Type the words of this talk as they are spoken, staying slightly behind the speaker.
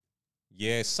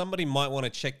Yeah, somebody might want to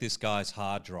check this guy's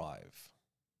hard drive.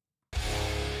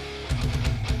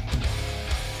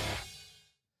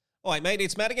 All right, mate,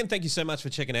 it's Matt again. Thank you so much for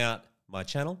checking out my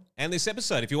channel and this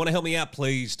episode. If you want to help me out,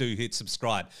 please do hit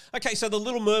subscribe. Okay, so the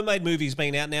Little Mermaid movie's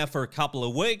been out now for a couple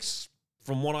of weeks.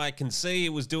 From what I can see, it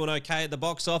was doing okay at the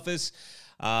box office.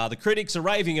 The critics are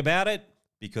raving about it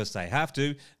because they have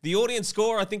to. The audience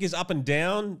score, I think, is up and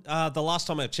down. The last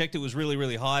time I checked, it was really,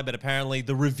 really high, but apparently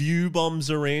the review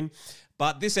bombs are in.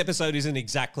 But this episode isn't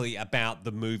exactly about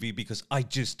the movie because I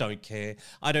just don't care.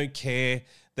 I don't care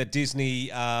that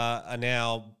Disney are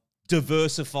now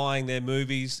diversifying their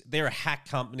movies. They're a hack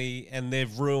company and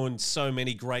they've ruined so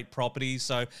many great properties.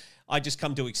 So I just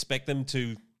come to expect them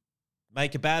to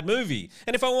make a bad movie.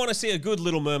 And if I want to see a good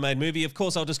Little Mermaid movie, of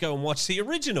course, I'll just go and watch the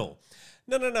original.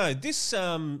 No. This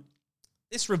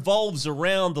revolves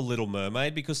around the Little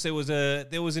Mermaid because there was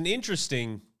an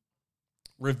interesting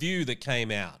review that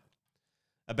came out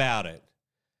about it.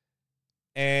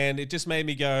 And it just made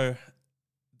me go,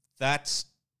 that's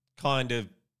kind of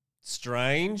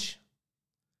strange.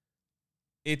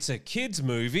 It's a kids'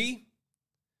 movie.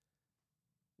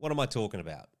 What am I talking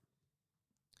about?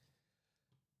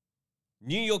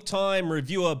 New York Times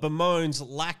reviewer bemoans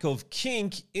lack of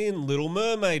kink in Little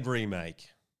Mermaid remake.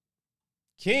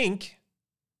 Kink?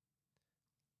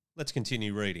 Let's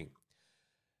continue reading.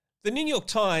 The New York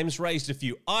Times raised a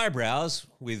few eyebrows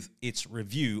with its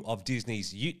review of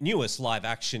Disney's newest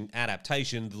live-action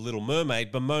adaptation, The Little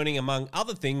Mermaid, bemoaning, among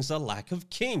other things, a lack of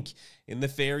kink in the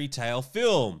fairy tale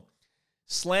film.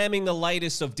 Slamming the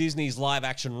latest of Disney's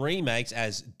live-action remakes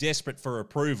as desperate for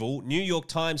approval, New York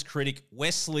Times critic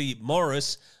Wesley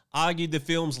Morris argued the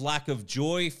film's lack of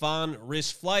joy, fun,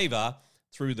 risk, flavor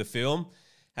through the film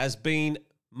has been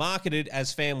marketed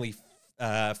as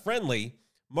family-friendly.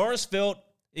 Morris felt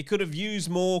it could have used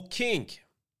more kink.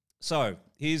 So,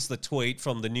 here's the tweet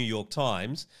from the New York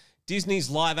Times. Disney's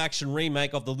live-action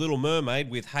remake of The Little Mermaid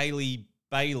with Halle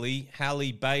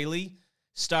Bailey,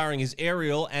 starring as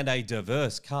Ariel and a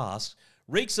diverse cast,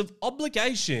 reeks of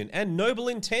obligation and noble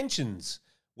intentions,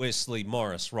 Wesley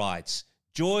Morris writes.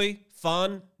 Joy,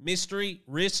 fun, mystery,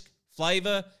 risk,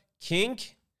 flavor,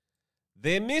 kink,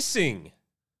 they're missing.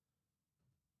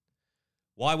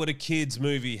 Why would a kids'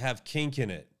 movie have kink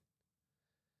in it?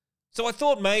 So I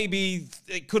thought maybe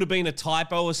it could have been a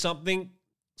typo or something.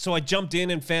 So I jumped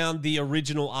in and found the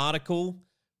original article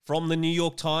from the New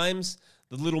York Times,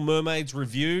 The Little Mermaid's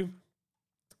review.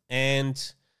 And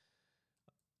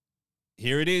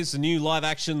here it is, the new live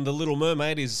action The Little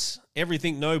Mermaid is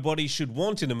everything nobody should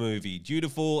want in a movie.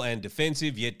 Dutiful and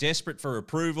defensive, yet desperate for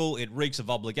approval. It reeks of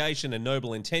obligation and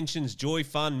noble intentions. Joy,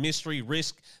 fun, mystery,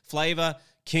 risk, flavor,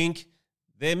 kink.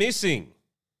 They're missing.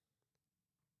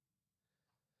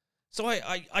 So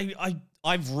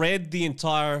I've read the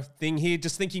entire thing here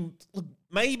just thinking, look,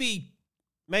 maybe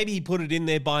he put it in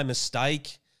there by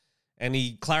mistake. And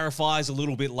he clarifies a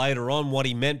little bit later on what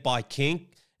he meant by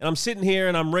kink. And I'm sitting here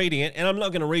and I'm reading it, and I'm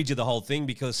not going to read you the whole thing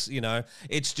because, you know,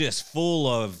 it's just full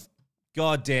of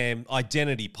goddamn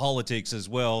identity politics as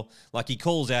well. Like he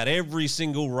calls out every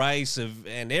single race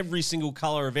and every single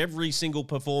color of every single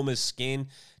performer's skin.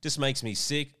 Just makes me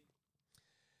sick.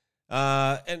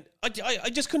 And I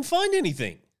just couldn't find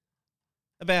anything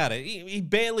about it. He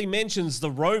barely mentions the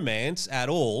romance at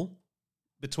all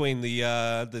between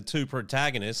the two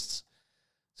protagonists.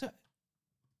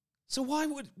 So why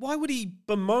would he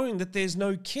bemoan that there's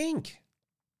no kink?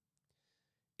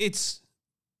 It's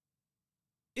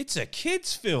a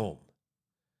kids' film.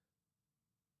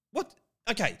 What?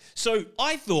 Okay, so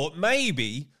I thought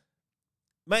maybe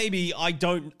I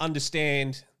don't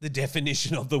understand the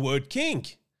definition of the word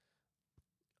kink.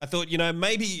 I thought,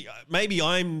 maybe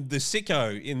I'm the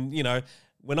sicko in,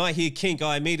 when I hear kink,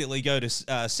 I immediately go to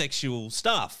sexual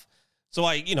stuff. So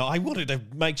I wanted to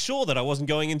make sure that I wasn't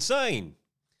going insane.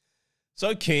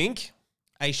 So kink,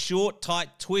 a short,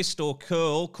 tight twist or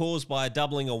curl caused by a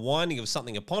doubling or winding of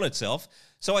something upon itself.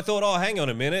 So I thought, oh, hang on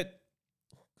a minute.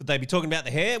 Could they be talking about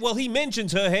the hair? Well, he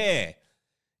mentions her hair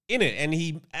in it, and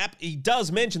he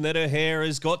does mention that her hair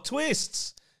has got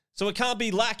twists. So it can't be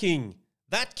lacking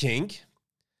that kink.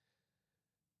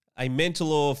 A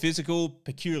mental or physical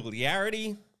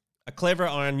peculiarity, a clever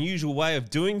or unusual way of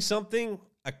doing something,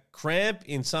 a cramp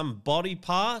in some body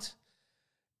part,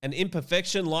 an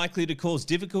imperfection likely to cause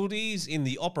difficulties in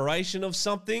the operation of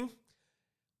something,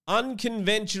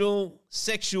 unconventional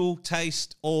sexual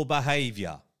taste or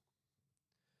behavior.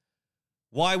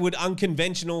 Why would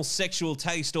unconventional sexual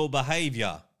taste or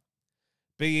behavior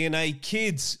be in a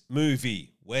kids'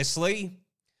 movie, Wesley?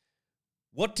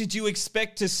 What did you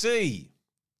expect to see?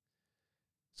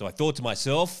 So I thought to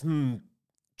myself,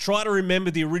 try to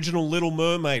remember the original Little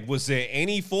Mermaid. Was there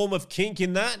any form of kink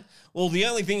in that? Well, the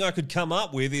only thing I could come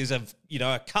up with is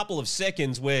a couple of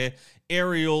seconds where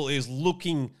Ariel is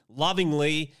looking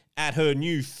lovingly at her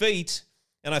new feet,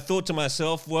 and I thought to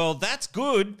myself, well, that's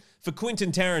good for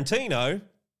Quentin Tarantino,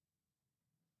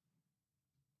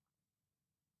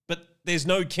 but there's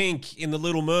no kink in The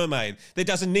Little Mermaid. There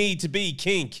doesn't need to be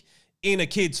kink in a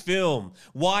kid's film.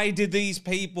 Why did these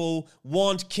people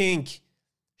want kink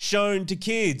shown to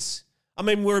kids? I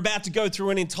mean, we're about to go through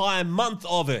an entire month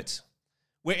of it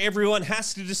where everyone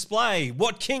has to display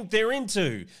what kink they're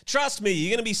into. Trust me,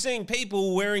 you're going to be seeing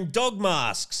people wearing dog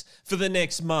masks for the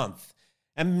next month.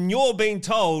 And you're being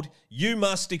told you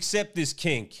must accept this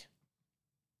kink.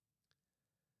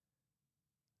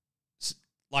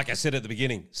 Like I said at the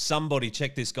beginning, somebody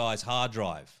check this guy's hard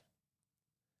drive.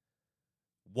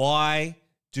 Why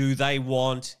do they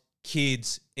want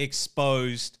kids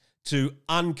exposed to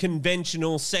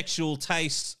unconventional sexual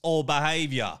tastes or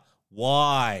behavior?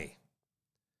 Why?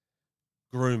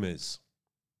 Groomers.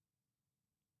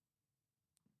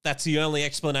 That's the only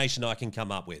explanation I can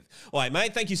come up with. All right,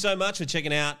 mate, thank you so much for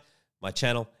checking out my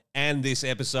channel and this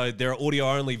episode. There are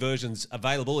audio-only versions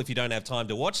available if you don't have time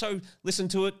to watch, so listen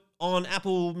to it on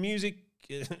Apple Music,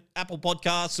 Apple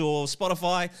Podcasts or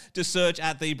Spotify. Just search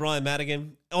at The Brian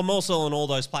Madigan. I'm also on all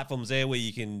those platforms there where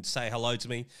you can say hello to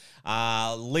me.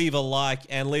 Leave a like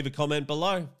and leave a comment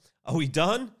below. Are we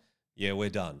done? Yeah, we're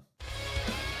done.